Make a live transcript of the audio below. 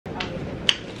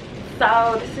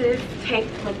So this is take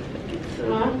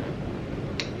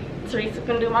Teresa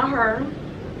can do my hair.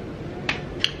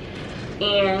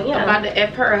 And yeah, I'm about to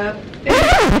F her up.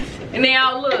 and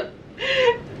now look,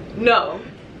 no,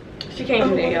 she can't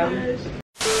do that, y'all.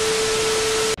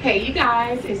 Hey you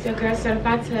guys, it's your girl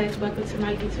Certified Touch. Welcome to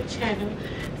my YouTube channel.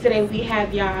 Today we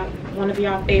have y'all, one of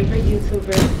y'all favorite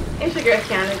YouTubers. It's your girl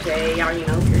Kianna Jay. Y'all already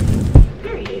know.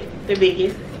 Period. The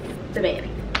biggest. The baddie.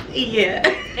 Yeah.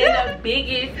 And the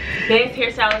biggest, best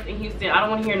hairstylist in Houston. I don't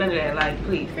want to hear none of that. Like,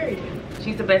 please. Period.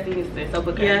 She's the best in Houston. So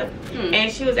book her. Yep.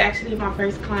 And she was actually my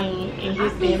first client in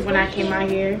Houston when I came out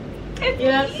here.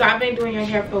 Yeah. So I've been doing your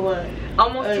hair for what?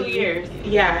 Almost 2 years.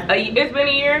 Yeah. It's been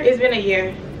a year? It's been a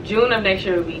year. June of next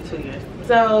year will be 2 years.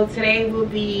 So today we'll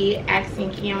be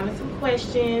asking Kianna some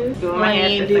questions. Doing my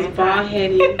hair this bald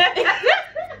headed.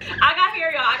 I got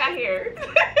hair, y'all. I got hair.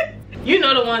 You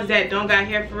know the ones that don't got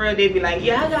hair for real, they be like,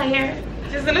 yeah, I got hair.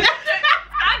 Just a little.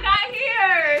 I got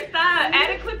hair. Stop.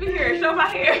 Add a clip in here. Show my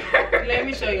hair. Let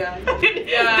me show y'all.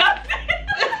 Yeah.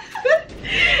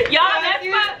 Y'all,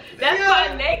 that's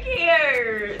my neck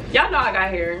hair. Y'all know I got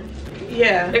hair.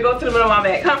 Yeah. They go to the middle of my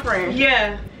back. Come, friend.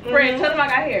 Yeah. Friend, tell them I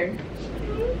got hair.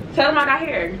 Tell them I got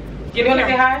hair. You wanna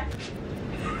say hi?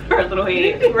 Her little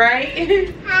head.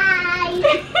 Right? Hi.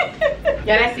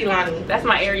 Yeah, that's Ilani. That's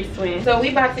my Aries twin. So we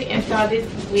about to install this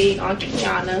wig on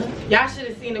Kianna. Y'all should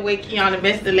have seen the way Kianna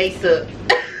messed the lace up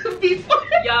before.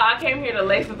 Y'all, I came here to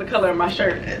lace with the color of my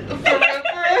shirt. For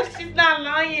real, she's not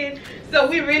lying. So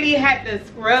we really had to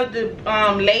scrub the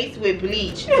lace with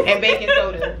bleach and baking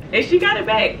soda. And she got it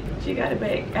back. She got it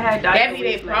back. I had that be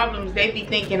their problems. They be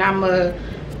thinking I'm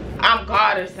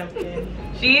God or something.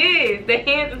 She is. The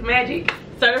hands is magic.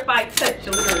 Certified touch,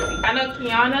 literally. I know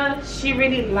Kianna, she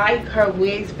really like her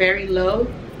wigs very low,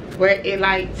 where it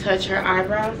like touch her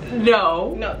eyebrows.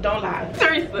 No. No, don't lie.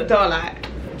 Teresa. Don't lie.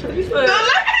 Teresa. Don't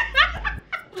lie.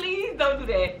 Please don't do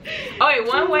that. Okay,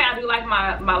 one way I do like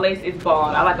my lace is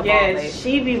bald. I like a bald lace.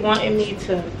 She be wanting me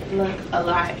to look a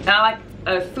lot. And I like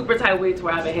a super tight wig to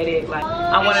where I have a headache. Like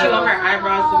I want She want her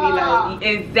eyebrows to be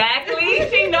like. Exactly.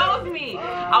 She knows me.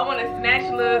 I want a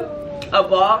snatch look, a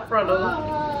bald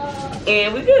frontal.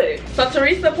 And we good. So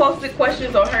Teresa posted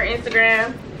questions on her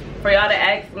Instagram for y'all to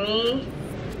ask me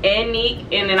and Neek,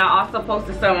 and then I also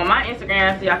posted some on my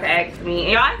Instagram so y'all can ask me.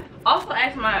 And y'all also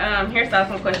asked my hairstyle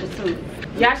some questions too.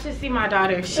 Y'all should see my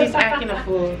daughter. She's acting a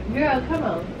fool. Girl, come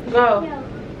on. Go.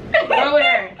 Go with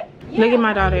her. Yeah, look at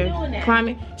my daughter. you doing that?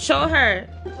 Climbing. Show her.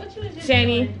 What you was just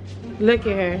Shani, doing? look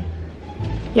at her.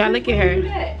 Y'all look at her.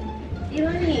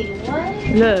 Ilani,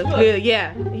 what? Look. Good.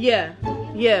 Yeah. Yeah.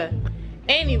 Yeah.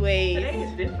 Anyways. Today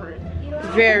is different.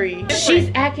 Very.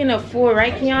 She's acting a fool,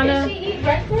 right, Kianna? Did she eat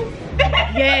breakfast?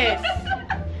 Yes.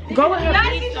 Go with her,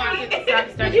 please, so I can start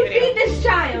the Did you video. feed this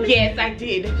child? Yes, I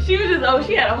did. She was just,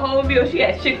 she had a whole meal. She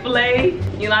had Chick-fil-A.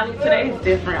 Ilani today is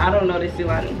different. I don't know this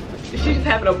Ilani. She's just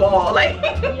having a ball. Like,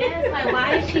 Yes, like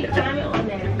why is she climbing on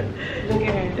there? Look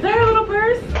at her. is that her little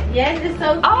purse? Yes, it's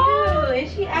so cute. Oh. And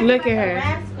she acting Look like at her. a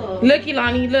rascal. Look,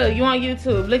 Ilani, look. You on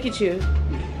YouTube. Look at you.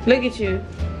 Look at you.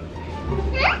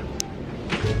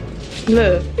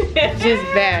 Look, just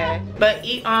bad. But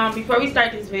before we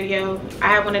start this video,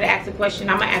 I wanted to ask a question.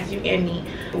 I'm gonna ask you and me.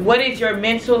 What is your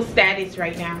mental status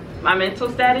right now? My mental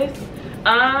status?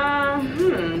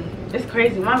 It's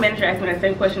crazy. My manager asked me that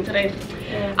same question today.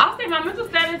 Yeah. I'll say my mental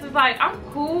status is like, I'm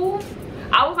cool.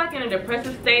 I was like in a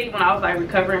depressive state when I was like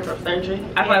recovering from surgery.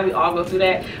 I feel like we all go through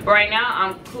that. But right now,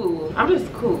 I'm cool. I'm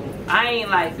just cool. I ain't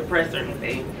like depressed or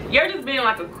anything. You're just being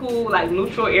like a cool, like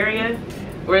neutral area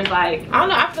where it's like, I don't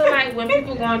know. I feel like when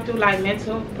people going through like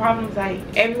mental problems, like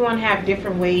everyone have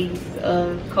different ways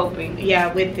of coping.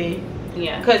 Yeah, with it.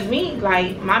 Yeah. Cause me,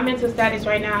 like my mental status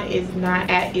right now is not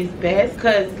at its best.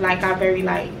 Cause like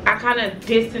I kind of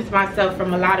distance myself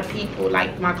from a lot of people,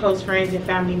 like my close friends and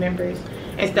family members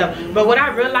and stuff. But what I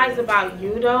realized about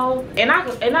you though, and I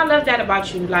love that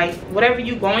about you, like whatever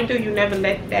you going through, you never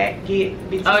let that get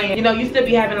between. Oh, yeah. You know, you still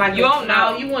be having like you won't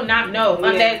know. You will not know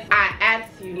unless I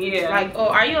ask you. Yeah. Like, oh,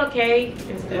 are you okay?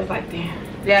 And stuff. It's like, damn.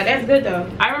 Yeah, that's good though.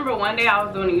 I remember one day I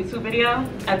was doing a YouTube video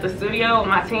at the studio with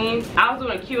my team. I was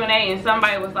doing a Q&A and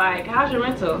somebody was like, how's your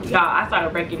mental? Y'all, I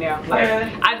started breaking down. Like,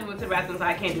 Yeah. I just went to the bathroom and said,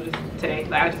 I can't do this today.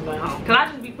 Like, I just went home. Cause I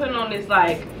just be putting on this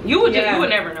like, you would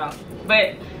never know.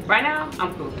 But right now,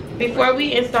 I'm cool. Before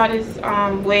we install this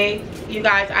wig, you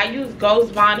guys, I use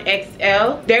Ghost Bond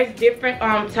XL. There's different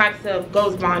types of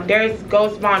Ghost Bond. There's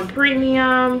Ghost Bond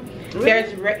Premium.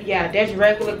 There's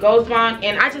regular Ghost Bond,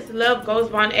 and I just love Ghost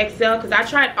Bond XL because I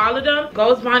tried all of them.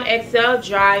 Ghost Bond XL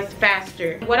dries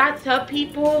faster. What I tell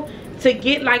people to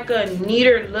get like a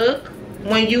neater look,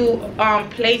 when you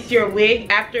place your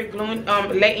wig after gluing,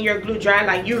 letting your glue dry,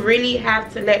 like you really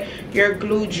have to let your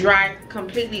glue dry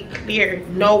completely clear,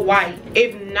 no white.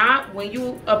 If not, when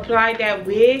you apply that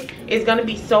wig, it's gonna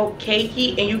be so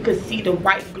cakey and you can see the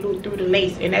white glue through the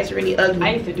lace, and that's really ugly.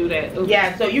 I used to do that. Oops.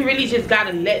 Yeah, so you really just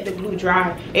gotta let the glue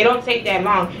dry. It don't take that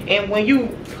long, and when you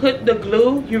put the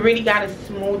glue, you really gotta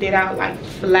smooth it out like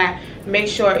flat. Make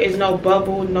sure it's no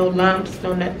bubble, no lumps,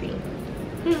 no nothing.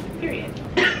 Period.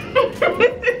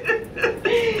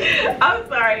 I'm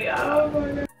sorry, y'all. Oh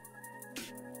my God.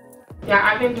 Yeah,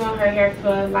 I've been doing her hair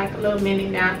for like a little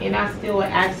minute now, and I still would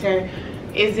ask her,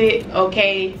 is it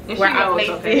okay where I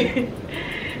place it?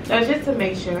 So just to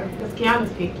make sure, because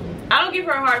Kiana's picky. I don't give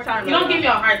her a hard time. You don't give me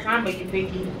a hard time, but you're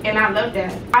picky, and I love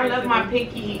that. I love my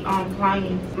picky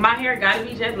clients. My hair gotta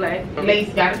be jet black.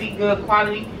 Lace gotta be good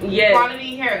quality. Yes.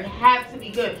 Quality hair have to be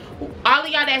good. All of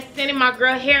y'all that's sending my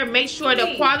girl hair, make sure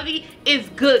the quality is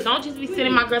good. Don't just be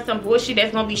sending my girl some bullshit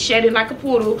that's gonna be shedding like a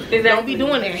poodle. Exactly. Don't be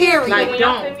doing that. Period. Like, when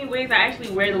y'all send me wigs, I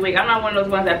actually wear the wig. I'm not one of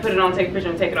those ones that put it on, take a picture,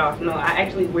 and take it off. No, I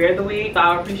actually wear the wig, so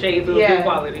I appreciate the good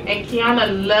quality. And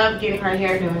Kiana loved getting her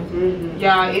hair done.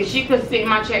 Y'all, if she could sit in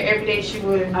my chair every day, she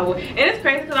would. I would. And it's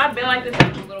crazy because I've been like this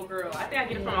since a little girl. I think I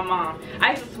get it from my mom.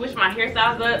 I used to switch my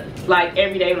hairstyles up like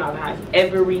every day when I was in high school.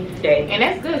 Every day. And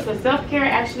that's good, because self-care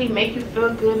actually make you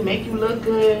feel good, make you look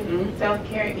good.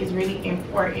 Self-care is really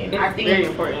important. I think very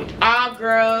important. All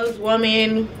girls,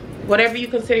 women, whatever you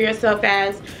consider yourself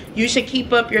as, you should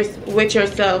keep up with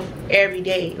yourself every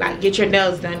day. Like, get your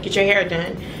nails done, get your hair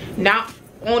done. Not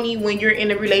only when you're in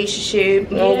a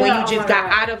relationship or when you just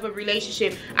got out of a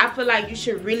relationship. I feel like you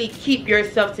should really keep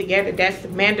yourself together. That's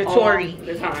mandatory.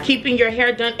 Keeping your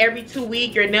hair done every 2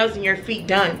 weeks, your nails and your feet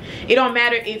done. It don't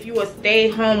matter if you a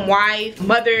stay-at-home wife,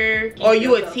 mother, or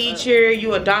you a teacher,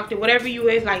 you a doctor, whatever you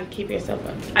is, like, keep yourself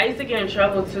up. I used to get in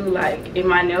trouble too, like if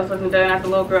my nails wasn't done as a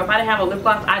little girl. If I didn't have a lip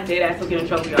gloss, I did actually get in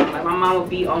trouble, y'all. Like, my mom would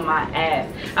be on my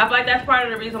ass. I feel like that's part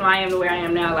of the reason why I am the way I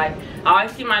am now. Like, I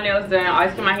always keep my nails done, I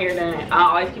always keep my hair done,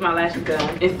 I always keep my lashes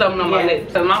done, and something on my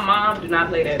lips. So my mom do not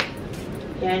play that.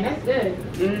 Yeah, and that's good.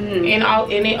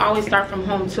 And it always start from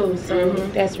home too, so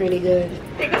that's really good.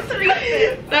 Okay,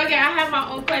 I have my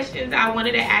own questions I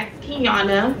wanted to ask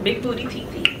Kianna. Big booty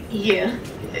TT. Yeah.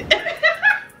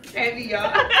 Heavy,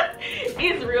 y'all.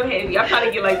 It's real heavy. I'm trying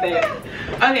to get like that.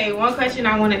 Okay, one question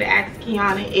I wanted to ask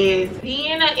Kianna is,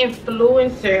 being an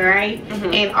influencer, right?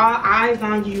 And all eyes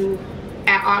on you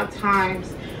at all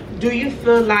times, do you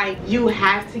feel like you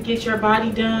have to get your body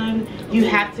done? You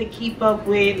have to keep up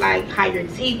with like how your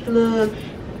teeth look?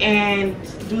 And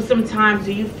sometimes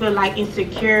do you feel like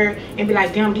insecure and be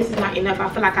like, damn, this is not enough, I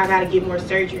feel like I gotta get more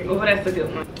surgery? Oh, that's a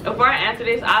good one. Before I answer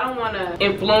this, I don't want to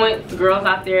influence girls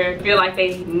out there feel like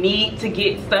they need to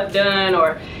get stuff done,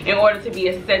 or in order to be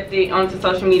accepted onto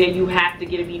social media you have to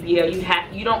get a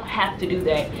BBL. You don't have to do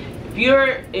that.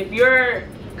 If you're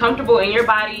comfortable in your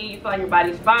body, you feel like your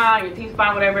body's fine, your teeth's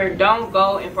fine, whatever, don't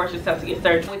go and force yourself to get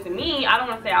surgery. With me, I don't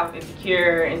want to say I was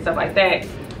insecure and stuff like that,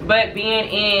 but being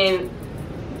in,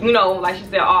 you know, like she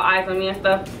said, all eyes on me and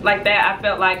stuff like that, I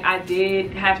felt like I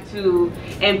did have to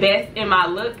invest in my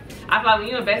look. I feel like when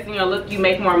you invest in your look, you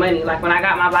make more money. Like when I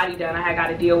got my body done, I had got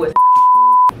to deal with,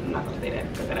 I'm not gonna say that.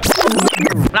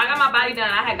 When I got my body done,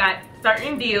 I had got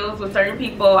certain deals with certain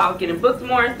people. I was getting booked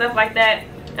more and stuff like that,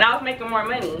 and I was making more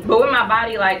money. But with my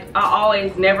body, like, I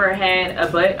always never had a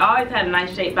butt. I always had a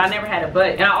nice shape, but I never had a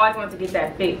butt, and I always wanted to get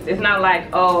that fixed. It's not like,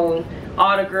 oh,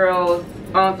 all the girls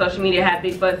on social media have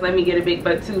big butts, let me get a big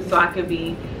butt too so I could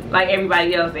be like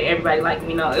everybody else and everybody like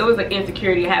me. No, it was an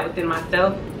insecurity I had within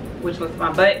myself, which was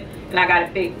my butt, and I got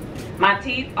it fixed. My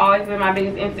teeth always been my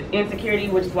biggest insecurity,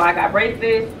 which is why I got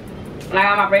braces. When I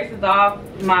got my braces off,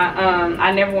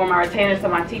 I never wore my retainer, so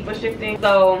my teeth were shifting.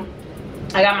 So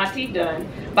I got my teeth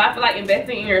done. But I feel like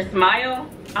investing in your smile,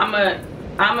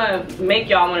 I'ma make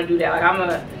y'all want to do that. Like,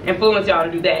 I'ma influence y'all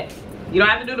to do that. You don't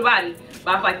have to do the body,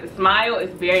 but I feel like the smile is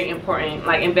very important.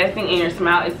 Like, investing in your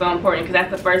smile is so important because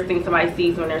that's the first thing somebody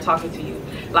sees when they're talking to you.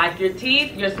 Like, your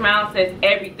teeth, your smile says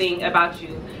everything about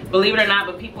you. Believe it or not,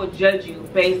 but people judge you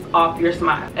based off your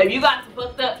smile. If you got some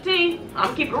fucked up teeth,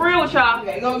 I'm keeping it real with y'all.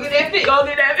 Okay, go get that fit. Go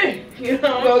get that fit. You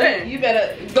know what I'm saying? You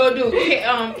better go do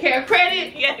care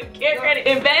credit. Yeah, care credit.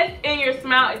 Invest in your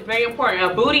smile is very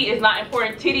important. A booty is not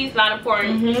important. Titties not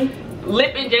important.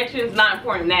 Lip injections not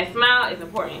important. That smile is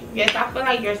important. Yes, I feel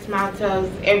like your smile tells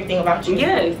everything about you.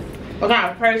 Yes. What kind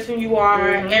of person you are,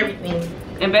 everything.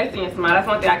 Invest in your smile. That's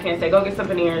one thing I can say. Go get some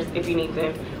veneers if you need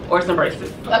them, or some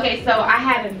braces. Okay, so I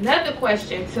had another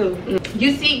question too.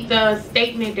 You see the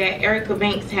statement that Erica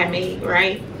Banks had made,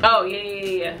 right? Oh,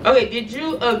 yeah. Okay, did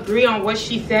you agree on what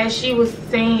she said? She was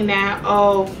saying that,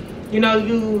 oh, you know,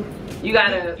 you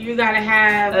gotta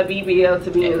have a BBL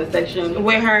to be in the section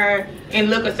with her and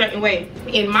look a certain way.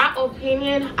 In my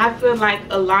opinion, I feel like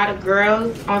a lot of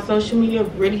girls on social media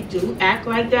really do act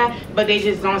like that, but they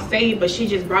just don't say it. But she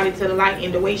just brought it to the light,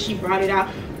 and the way she brought it out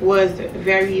was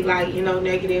very, like, you know,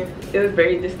 negative. It was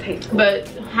very distasteful. But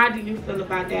how do you feel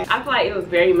about that? I feel like it was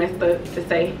very messed up to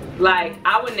say. Like,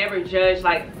 I would never judge,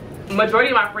 like, majority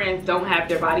of my friends don't have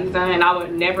their bodies done, and I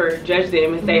would never judge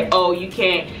them and say, oh, you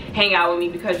can't hang out with me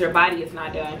because your body is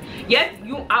not done. Yes,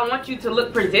 I want you to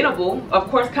look presentable. Of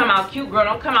course, come out cute, girl.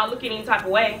 Don't come out looking any type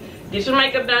of way. Get your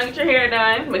makeup done, get your hair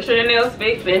done, make sure your nails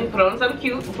fixed, and put on something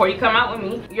cute before you come out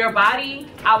with me. Your body,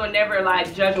 I would never,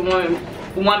 like, judge a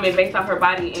woman based off her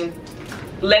body and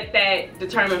let that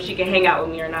determine if she can hang out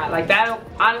with me or not. Like, that,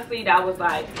 honestly, that was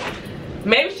like,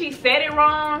 maybe she said it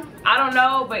wrong, I don't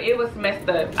know, but it was messed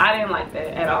up. I didn't like that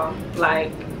at all.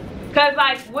 Like, cause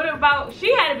like, what about,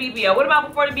 she had a BBL, what about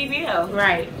before the BBL?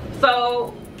 Right.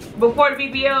 So before the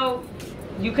BBL,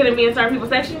 you couldn't be in certain people's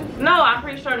sections? No, I'm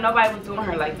pretty sure nobody was doing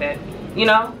her like that, you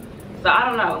know? So I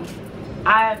don't know.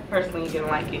 I personally didn't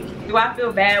like it. Do I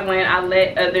feel bad when I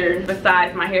let others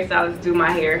besides my hairstylist do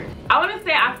my hair? I wouldn't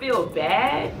say I feel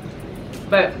bad,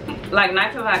 but like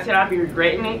 9 times out of 10 I'll be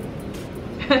regretting it.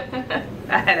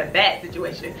 I had a bad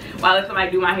situation while I let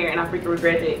somebody do my hair and I freaking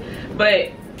regretted it.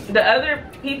 But the other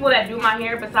people that do my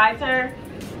hair besides her,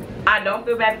 I don't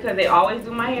feel bad because they always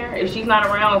do my hair. If she's not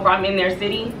around, or if I'm in their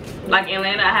city, like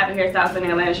Atlanta, I have a hairstylist in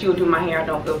Atlanta, she will do my hair, I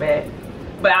don't feel bad.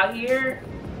 But out here,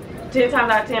 10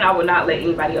 times out of 10, I would not let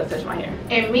anybody else touch my hair.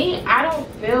 And me, I don't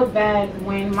feel bad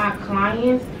when my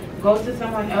clients go to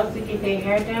someone else to get their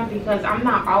hair done because I'm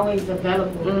not always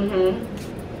available.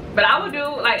 But I would do,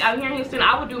 like, out here in Houston,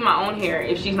 I would do my own hair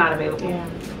if she's not available. Yeah.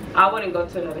 I wouldn't go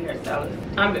to another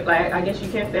hairstylist. I'm like, I guess you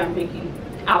can't say I'm picky.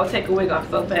 I would take a wig off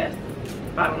so fast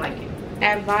if I don't like it.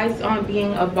 Advice on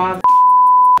being a boss.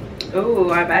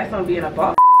 Ooh, advice on being a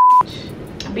boss.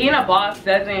 Being a boss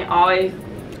doesn't always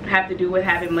have to do with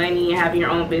having money and having your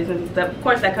own business and stuff. Of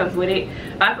course that comes with it.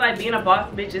 But I feel like being a boss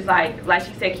bitch is like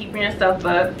she said, keeping yourself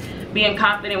up, being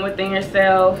confident within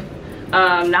yourself,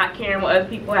 not caring what other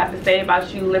people have to say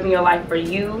about you, living your life for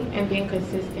you, and being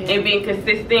consistent. And being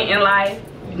consistent in life,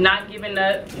 not giving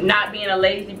up, not being a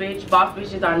lazy bitch. Boss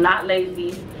bitches are not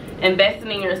lazy.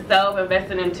 Investing in yourself,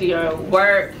 investing into your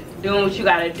work, doing what you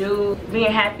gotta do,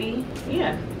 being happy.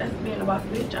 Yeah, that's being a boss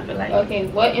bitch, I feel like. Okay,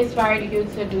 what inspired you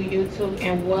to do YouTube,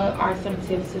 and what are some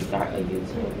tips to start a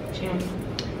YouTube channel?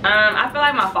 I feel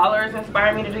like my followers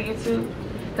inspired me to do YouTube.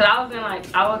 Cause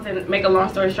I was in, make a long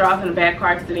story short, I was in a bad car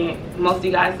accident. Most of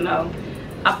you guys know.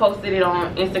 I posted it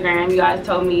on Instagram. You guys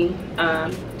told me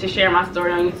to share my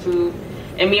story on YouTube.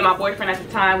 And me and my boyfriend at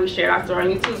the time, we shared our story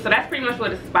on YouTube. So that's pretty much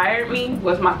what inspired me,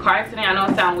 was my car accident. I know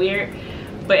it sounds weird,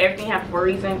 but everything happened for a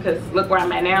reason, because look where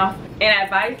I'm at now. And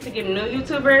advice to give new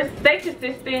YouTubers: stay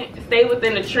consistent, stay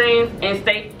within the trends, and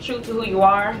stay true to who you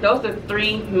are. Those are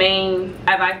 3 main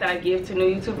advice that I give to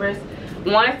new YouTubers.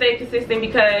 1, stay consistent,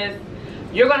 because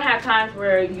you're gonna have times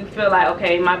where you feel like,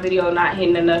 okay, my video not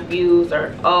hitting enough views,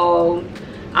 or oh,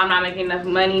 I'm not making enough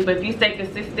money. But if you stay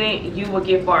consistent, you will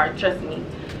get far, trust me.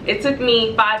 It took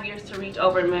me 5 years to reach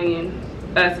over 1 million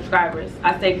subscribers.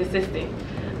 I stayed consistent.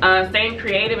 Staying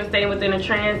creative and staying within the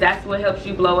trends, that's what helps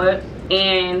you blow up.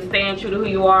 And staying true to who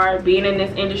you are, being in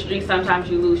this industry, sometimes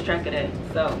you lose track of that.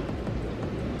 So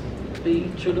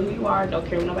be true to who you are, don't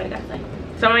care what nobody got to say.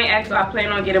 Somebody asked, do I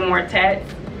plan on getting more tats?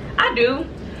 I do,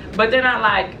 but they're not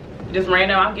like just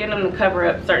random. I'm getting them to cover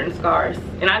up certain scars.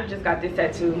 And I just got this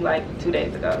tattoo like 2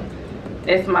 days ago.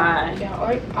 It's my... Yeah,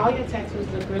 all your tattoos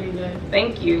look really good.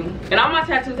 Thank you. And all my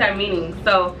tattoos have meaning.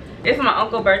 So it's my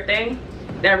uncle's birthday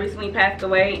that recently passed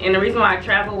away. And the reason why I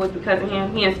travel was because of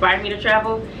him. He inspired me to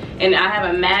travel. And I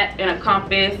have a map and a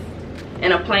compass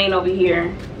and a plane over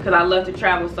here, because I love to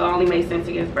travel. So it only made sense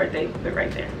to get his birthday put right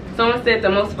there. Someone said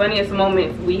the most funniest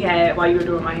moments we had while you were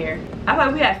doing my hair. I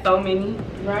thought we had so many.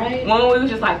 Right? One we was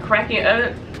just like cracking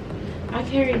up. I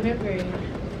can't remember.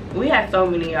 We had so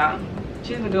many, y'all.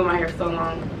 She's been doing my hair so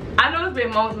long. I know there's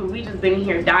been moments where we just been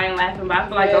here dying laughing, but I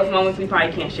feel like those moments we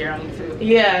probably can't share on YouTube.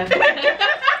 Yeah.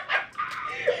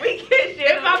 We can't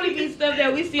share. It probably be stuff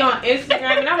that we see on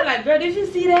Instagram, and I'm like, girl, did you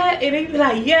see that? And they be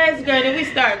like, yes, girl. And then we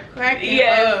start cracking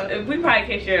up. We probably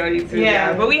can't share it on YouTube.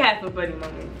 Yeah, but we had some funny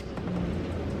moments.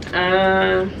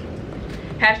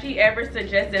 Has she ever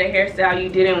suggested a hairstyle you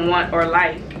didn't want or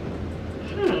like?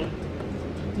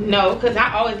 No, because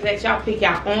I always let y'all pick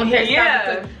your own hairstyle.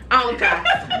 Yeah. I don't got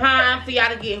time for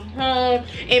y'all to get home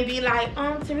and be like,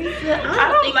 Teresa, I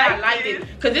don't think I like it.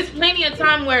 Because there's plenty of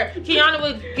time where Kianna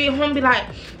would get home and be like,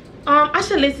 I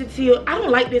should listen to you. I don't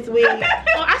like this wig.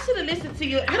 I should have listened to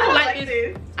you. I don't like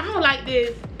this. I don't like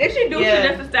this. If she do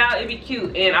suggest a style, it'd be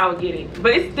cute and I would get it.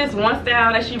 But it's this one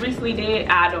style that she recently did,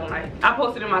 I don't like. I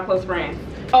posted in my close friends.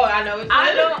 Oh, I know.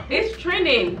 It's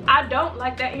trending. I don't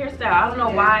like that hairstyle. I don't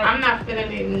know why. I'm not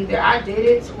feeling it neither. I did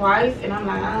it twice and I'm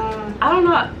like, I don't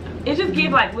know. It just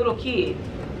gives like little kids.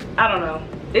 I don't know.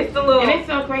 It's the little. And it's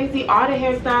so crazy. All the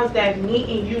hairstyles that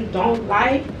me and you don't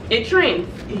like, it trends.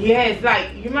 Yes,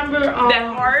 like you remember that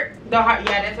heart. The heart.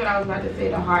 Yeah, that's what I was about to say.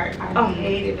 The heart. I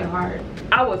hated the heart.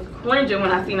 I was cringing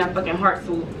when I seen that fucking heart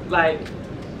swoop. Like,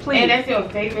 please. And that's your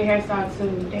favorite hairstyle too.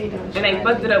 They don't. And they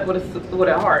fucked it up with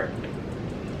a heart.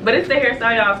 But it's the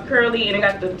hairstyle, y'all. It's curly and it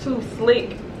got the two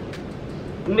slick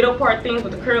middle part things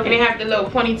with the curly. And they have the little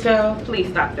ponytail. Please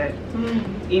stop that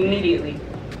immediately.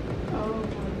 Oh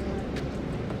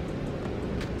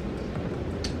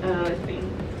my god. Let's see.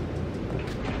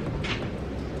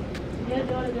 Your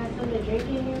daughter got something to drink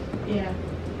in here? Yeah.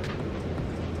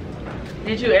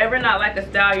 Did you ever not like a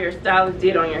style your stylist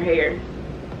did on your hair?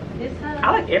 This how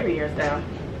I like every hairstyle.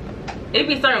 It'd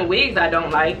be certain wigs I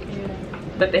don't like. Yeah.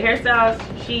 But the hairstyles,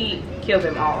 she kills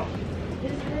them all.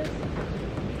 This?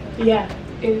 Yeah.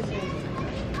 It is this.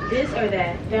 This or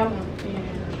that? That one. Yeah.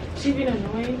 She been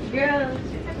annoying. Girl,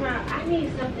 she's talking about, I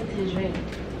need something to drink.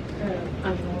 Girl,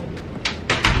 Annoying.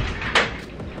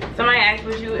 Somebody asked,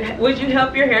 would you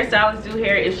help your hairstylist do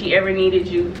hair if she ever needed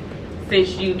you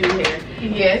since you do hair?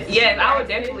 Yes. Yes, I would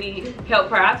definitely help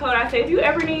her. I told her, I said, if you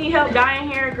ever need help dyeing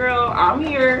hair, girl, I'm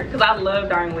here. Because I love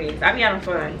dyeing wigs. I be having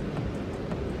fun.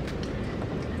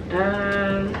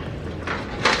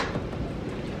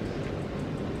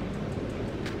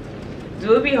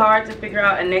 Do it be hard to figure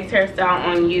out a next hairstyle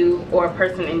on you or a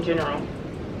person in general?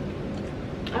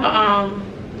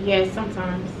 Yes,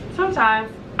 sometimes.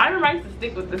 Sometimes. I remember I used to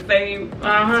stick with the same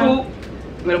swoop,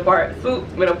 middle part, swoop,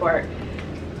 middle part.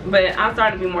 But I'm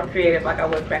starting to be more creative like I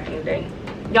was back in the day.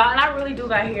 Y'all, and I really do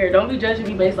got hair. Don't be judging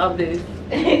me based off this.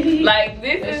 Like,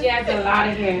 this is... She has a lot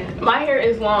of hair. My hair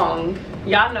is long.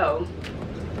 Y'all know.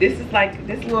 This is like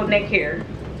this little neck hair.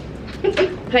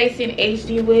 Placing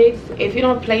HD wigs. If you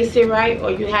don't place it right or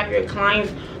you have your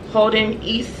clients holding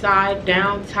each side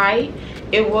down tight,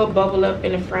 it will bubble up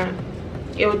in the front.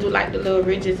 It will do like the little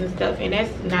ridges and stuff, and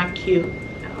that's not cute.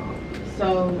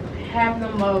 So have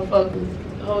them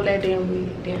motherfuckers hold that damn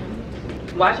wig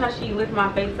down. Watch how she lift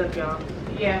my face up, y'all.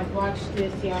 Yeah, watch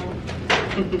this, y'all.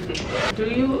 Do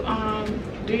you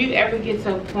ever get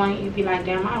to a point you be like,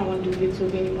 damn, I don't want to do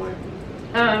YouTube anymore?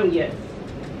 Yes.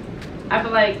 I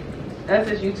feel like us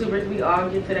as YouTubers, we all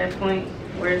get to that point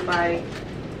where it's like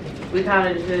we kind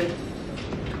of just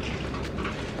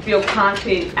feel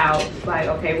content out. Like,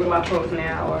 okay, what do I post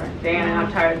now? Or damn,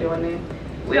 I'm tired of doing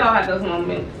this. We all have those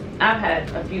moments. I've had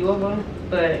a few of them,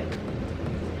 but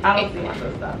I don't see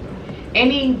myself stopping.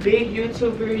 Any big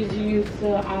YouTubers you used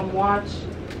to watch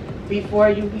before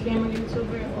you became a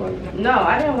YouTuber? Or no,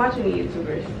 I didn't watch any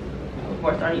YouTubers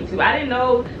before starting YouTube. I didn't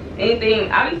know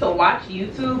anything. I used to watch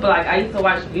YouTube, but like I used to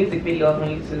watch music videos on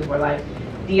YouTube or like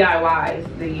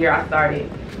DIYs the year I started.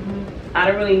 I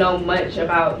didn't really know much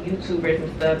about YouTubers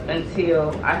and stuff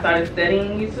until I started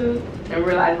studying YouTube and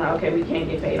realizing like, okay, we can't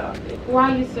get paid off this. Who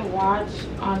I used to watch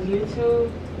on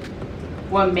YouTube,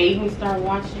 what made me start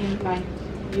watching like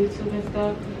YouTube and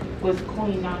stuff was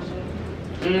Queen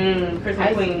Naja.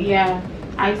 Christmas Queen. Yeah,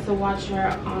 I used to watch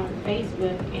her on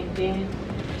Facebook, and then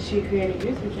she created a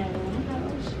YouTube channel. And I'm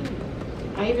like, oh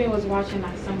shit. I even was watching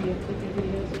like some of your cooking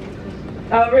videos.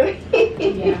 Oh really?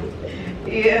 Yeah.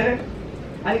 Yeah.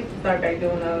 I used to start back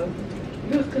doing those.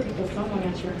 You was cooking for someone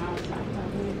at your house. I thought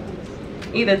it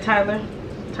was. Either Tyler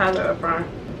or Brian.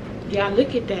 Yeah,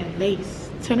 look at that lace.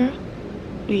 Turn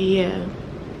her. Yeah.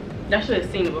 I should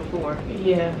have seen it before.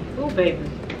 Yeah. Oh baby.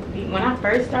 When I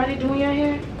first started doing your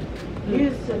hair, you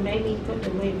used to make me put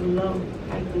the wig low.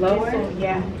 Like lower? So,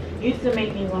 yeah. You used to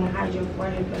make me want to hide your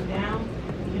forehead, but down.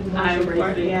 I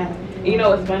embrace it. Yeah. You know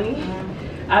what's funny?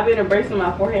 I've been embracing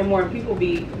my forehead more, and people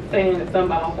be saying something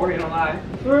about my forehead online.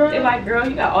 They're like, girl,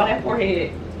 you got all that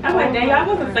forehead. I'm like, dang, I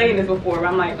wasn't saying this before, but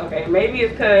I'm like, okay, maybe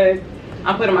it's because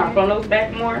I'm putting my frontals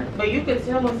back more. But you can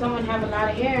tell when someone have a lot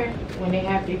of hair when they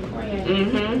have big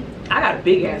forehead. I got a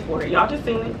big ass forehead. Y'all just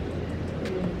seen it?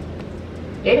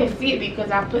 They didn't see it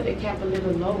because I put the cap a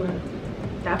little lower.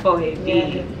 That forehead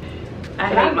big. Yeah. I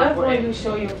hate my forehead. When you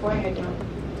show your forehead though.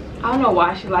 I don't know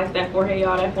why she likes that forehead,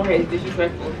 y'all. That forehead is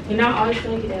disrespectful. You know, I always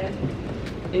tell you that.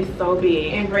 It's so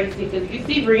big. Embrace it, because you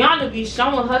see Rihanna be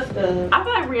showing her stuff. I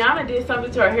feel like Rihanna did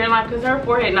something to her hairline because her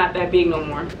forehead not that big no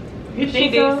more. You She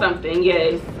think did so? something,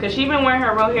 yes. Because she been wearing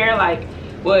her real hair like,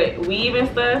 what, weave and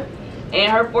stuff.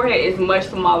 And her forehead is much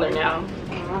smaller now.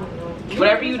 I don't know.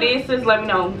 Whatever you did, sis, let me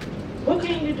know. What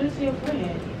can you do to your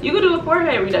forehead? You could do a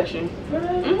forehead reduction.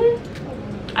 Forehead?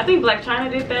 I think Black China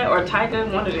did that, or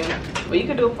Tyga, one of them. But you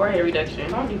could do a forehead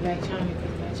reduction. I'll do Black China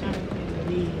because Black China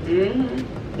couldn't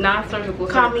believe. Non-surgical.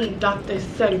 Call me Dr.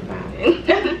 Certified.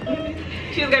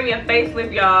 She's gonna be a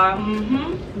facelift, y'all.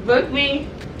 Book me.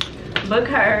 Book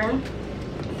her.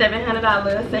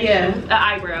 $700 session. Yeah. An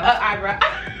eyebrow. Eyebrow.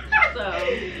 So,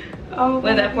 oh,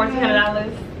 was that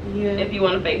 $1,400? Yeah. If you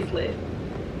want a facelift.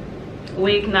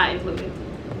 Wig not included.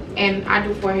 And I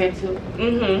do forehead too.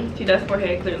 She does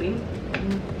forehead clearly.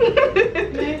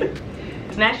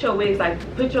 Snatch your wigs, like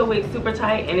put your wig super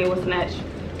tight and it will snatch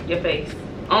your face.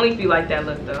 Only if you like that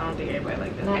look though. I don't think everybody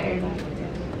like that. Not everybody like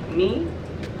that. Me?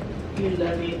 You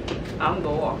love it. I'm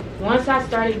go off. Once I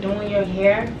started doing your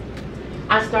hair,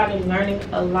 I started learning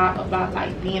a lot about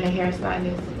like being a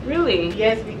hairstylist. Really?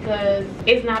 Yes, because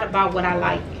it's not about what I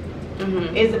like.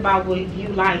 It's about what you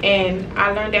like. And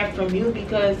I learned that from you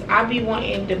because I be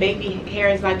wanting the baby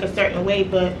hairs like a certain way,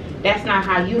 but that's not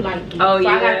how you like it. Oh, so yeah.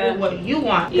 I gotta do what you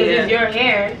want because it's your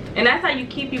hair. And that's how you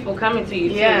keep people coming to you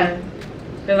too. Yeah.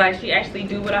 Cause like she actually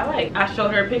do what I like. I showed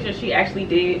her a picture she actually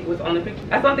did was on the picture.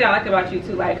 That's something I like about you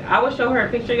too. Like I would show her a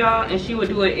picture, y'all, and she would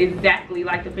do it exactly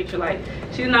like the picture. Like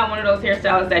she's not one of those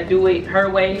hairstylists that do it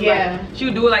her way. Yeah. Like, she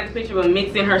would do it like the picture but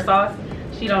mix in her sauce.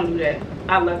 She don't do that.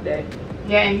 I love that.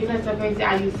 Yeah, and you know so crazy,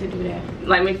 I used to do that.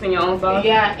 Like mixing your own sauce?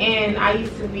 Yeah, and I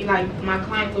used to be like, my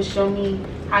client would show me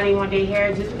how they want their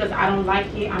hair. Just because I don't like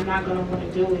it, I'm not gonna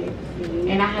want to do it.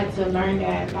 And I had to learn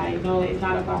that, like, no, it's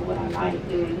not about what I like.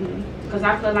 Because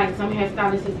I feel like some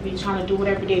hairstylists be trying to do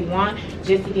whatever they want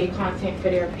just to get content for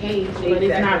their page, but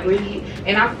it's not really.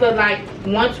 And I feel like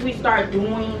once we start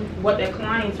doing what the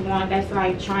clients want, that's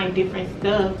like trying different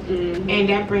stuff, and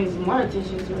that brings more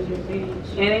attention towards your page.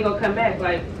 And they gonna come back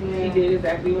like, she did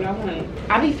exactly what I wanted.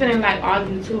 I be feeling like all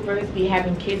YouTubers be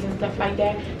having kids and stuff like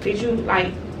that. Did you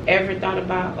like ever thought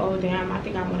about, oh damn, I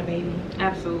think I want a baby?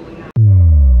 Absolutely